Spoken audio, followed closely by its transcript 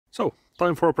So,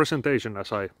 time for a presentation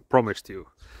as I promised you.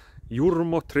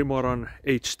 Jurmo Trimaran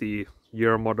HT,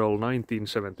 year model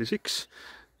 1976.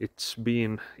 It's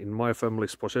been in my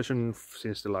family's possession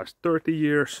since the last 30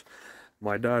 years.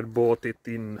 My dad bought it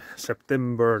in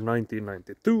September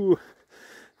 1992.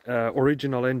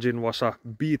 Original engine was a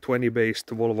B20 based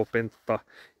Volvo Penta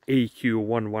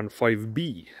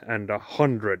AQ151B and a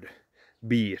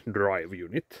 100B drive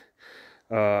unit.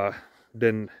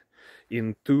 Then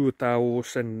in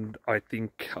 2000, I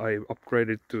think I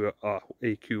upgraded to a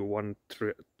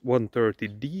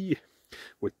AQ130D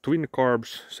with twin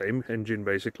carbs, same engine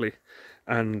basically,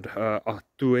 and a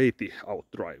 280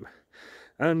 outdrive.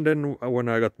 And then when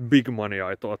I got big money,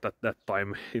 I thought at that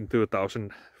time in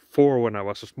 2004, when I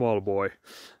was a small boy,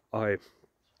 I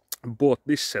bought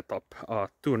this setup, a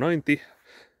 290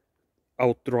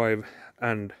 outdrive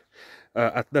and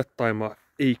at that time a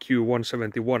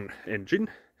AQ171 engine.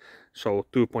 So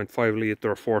 2.5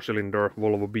 liter 4-cylinder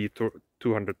Volvo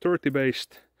B230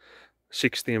 based,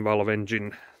 16 valve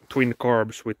engine, twin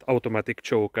carbs with automatic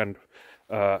choke and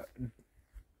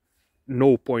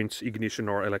no points ignition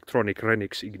or electronic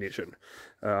Renix ignition.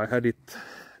 I had it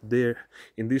there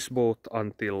in this boat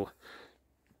until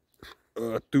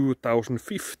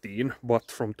 2015, but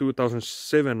from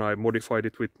 2007 I modified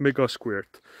it with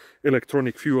megasquirt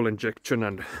electronic fuel injection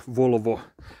and Volvo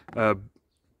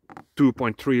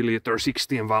 2.3 liter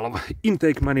 16 valve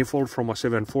intake manifold from a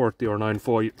 740 or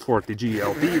 940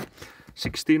 GLT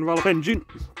 16 valve engine.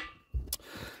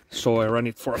 So I ran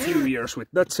it for a few years with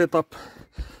that setup,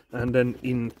 and then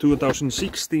in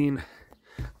 2016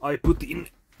 I put in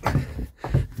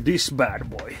this bad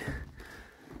boy.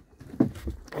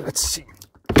 Let's see.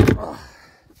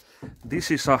 This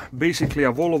is basically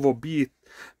a Volvo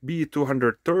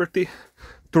B230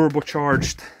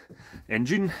 turbocharged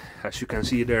engine. As you can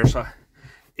see, there's a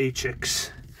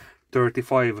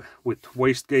HX35 with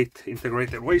wastegate,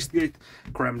 integrated wastegate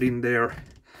crammed in there.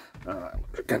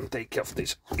 You can take off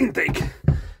this intake.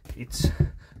 It's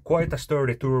quite a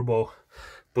sturdy turbo,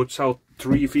 puts out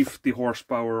 350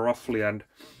 horsepower roughly and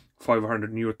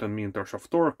 500 Newton meters of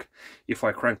torque. If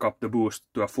I crank up the boost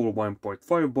to a full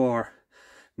 1.5 bar,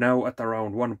 now at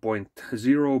around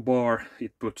 1.0 bar,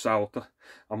 it puts out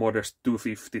a modest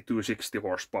 250-260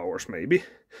 horsepower maybe.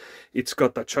 It's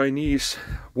got a Chinese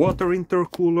water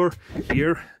intercooler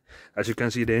here. As you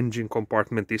can see, the engine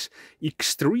compartment is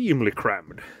extremely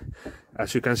crammed.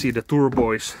 As you can see, the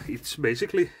turbo is, it's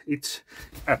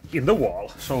in the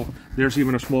wall. So there's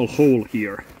even a small hole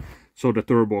here, so the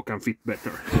turbo can fit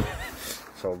better.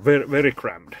 So very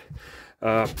crammed.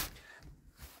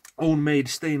 Own made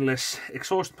stainless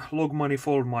exhaust log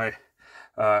manifold. My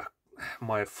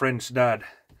friend's dad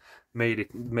made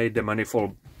the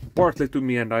manifold partly to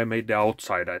me, and I made the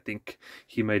outside. I think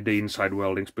he made the inside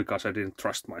weldings because I didn't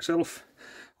trust myself.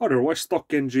 Otherwise,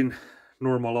 stock engine,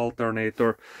 normal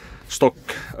alternator, stock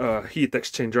heat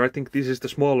exchanger. I think this is the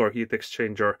smaller heat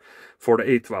exchanger for the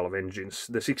 8 valve engines.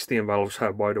 The 16 valves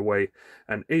have, by the way,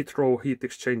 an 8-row heat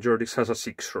exchanger. This has a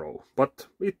 6-row, but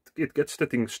it gets the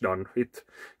things done. It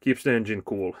keeps the engine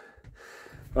cool.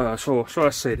 So as I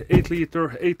said, 8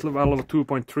 liter, 8 valve,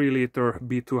 2.3 liter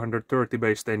B230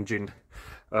 based engine.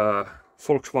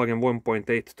 Volkswagen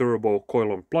 1.8 turbo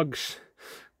coil on plugs.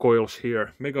 Coils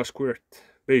here, megasquirt,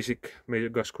 basic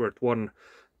megasquirt 1,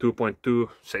 2.2,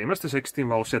 same as the 16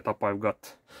 valve setup I've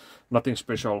got. Nothing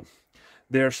special.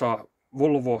 There's a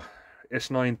Volvo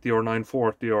S90 or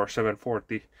 940 or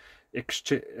 740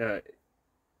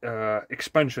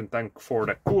 expansion tank for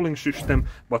the cooling system,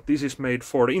 but this is made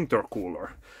for the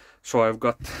intercooler. So I've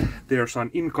got, there's an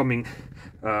incoming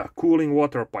cooling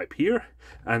water pipe here,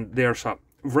 and there's a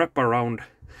wraparound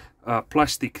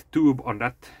plastic tube on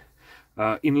that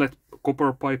inlet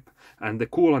copper pipe, and the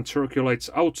coolant circulates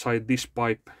outside this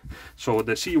pipe. So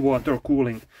the seawater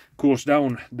cooling cools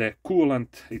down the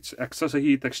coolant. It acts as a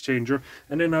heat exchanger,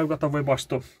 and then I've got a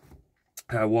Webasto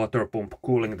water pump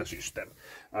cooling the system.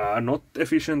 Not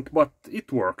efficient, but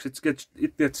it works. It gets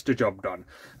the job done.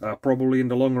 Probably in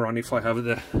the long run, if I have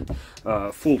the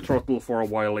full throttle for a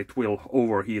while, it will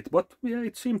overheat. But yeah,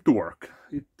 it seemed to work.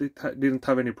 It didn't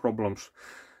have any problems.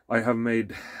 I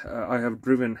have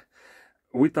driven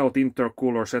without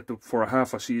intercooler setup for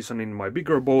half a season in my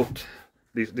bigger boat.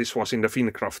 This was in the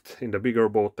Fincraft, in the bigger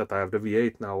boat that I have the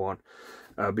V8 now on.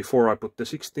 Before I put the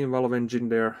 16 valve engine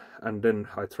there, and then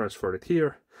I transferred it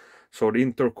here. So the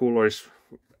intercooler is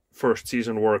first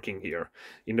season working here.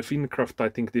 In the Fincraft, I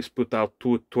think this put out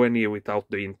 220 without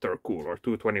the intercooler,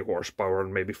 220 horsepower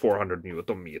and maybe 400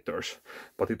 Newton meters.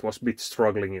 But it was a bit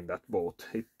struggling in that boat.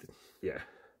 Yeah.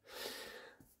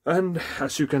 And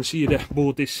as you can see, the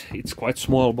boat it's quite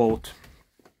small boat.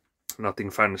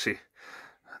 nothing fancy.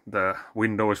 The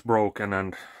window is broken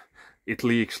and it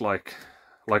leaks like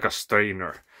a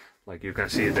strainer. Like you can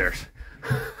see,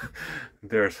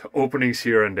 there's openings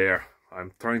here and there.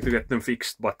 I'm trying to get them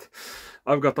fixed, but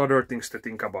I've got other things to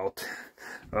think about.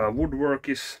 Woodwork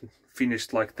is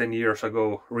finished like 10 years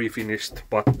ago, refinished,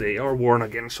 but they are worn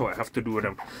again, so I have to do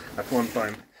them at one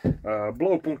time.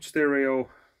 Blowpunct stereo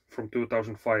from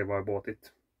 2005, I bought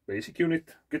it. Basic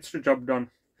unit, gets the job done,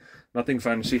 nothing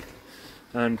fancy.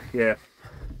 And yeah,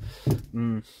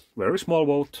 very small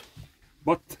boat,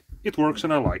 but it works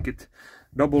and I like it.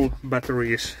 Double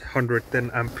battery is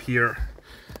 110 ampere,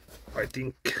 I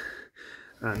think.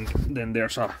 And then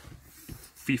there's a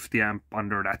 50 amp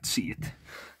under that seat.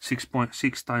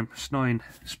 6.6 times 9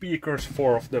 speakers,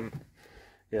 4 of them.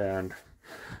 Yeah,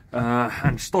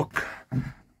 and stock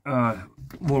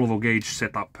Volvo gauge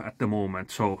setup at the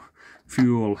moment. So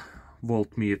fuel,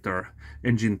 voltmeter,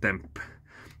 engine temp,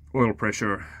 oil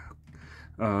pressure,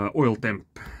 oil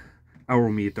temp, hour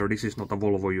meter. This is not a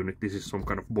Volvo unit, this is some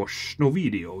kind of Bosch, no,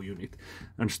 video unit,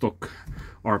 and stock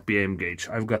RPM gauge.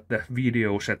 I've got the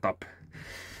video setup,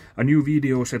 a new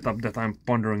video setup that I'm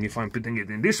pondering if I'm putting it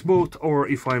in this boat or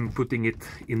if I'm putting it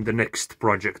in the next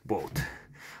project boat.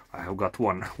 I have got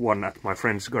one at my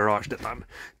friend's garage that I'm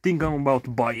thinking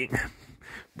about buying,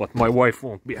 but my wife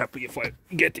won't be happy if I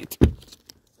get it.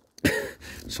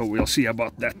 So we'll see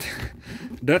about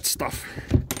that stuff.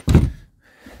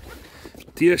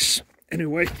 Yes,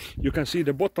 anyway, you can see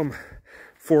the bottom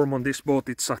form on this boat.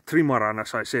 It's a Trimaran,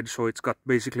 as I said, so it's got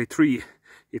basically 3.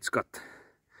 It's got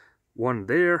one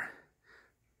there,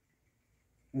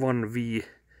 one V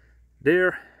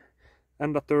there,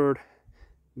 and a third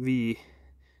V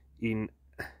in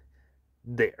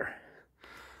there.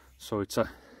 So it's a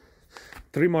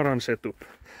Trimaran setup.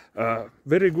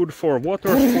 Very good for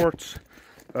water sports,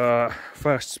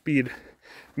 fast speed,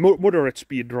 moderate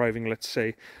speed driving, let's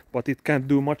say, but it can't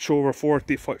do much over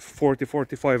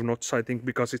 40-45 knots, I think,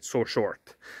 because it's so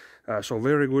short. So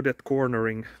very good at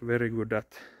cornering, very good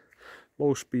at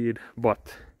low speed,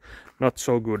 but not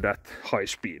so good at high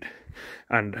speed.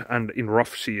 And in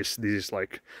rough seas, this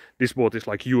boat is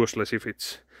like useless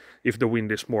if the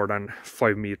wind is more than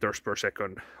 5 meters per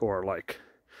second, or like,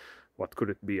 what could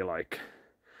it be, like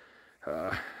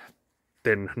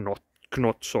 10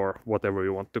 knots or whatever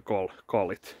you want to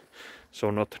call it.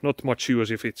 So not much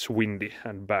use if it's windy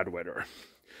and bad weather.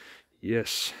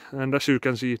 Yes, and as you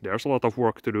can see, there's a lot of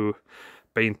work to do.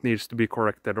 Paint needs to be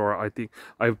corrected, or I think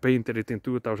I've painted it in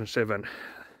 2007.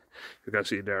 You can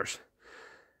see there's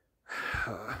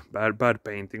bad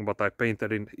painting, but I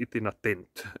painted it in a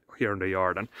tent here in the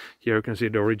yard, and here you can see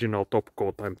the original top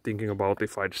coat. I'm thinking about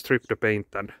if I'd strip the paint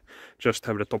and just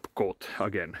have the top coat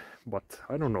again, but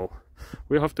I don't know.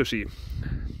 We'll have to see.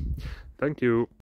 Thank you.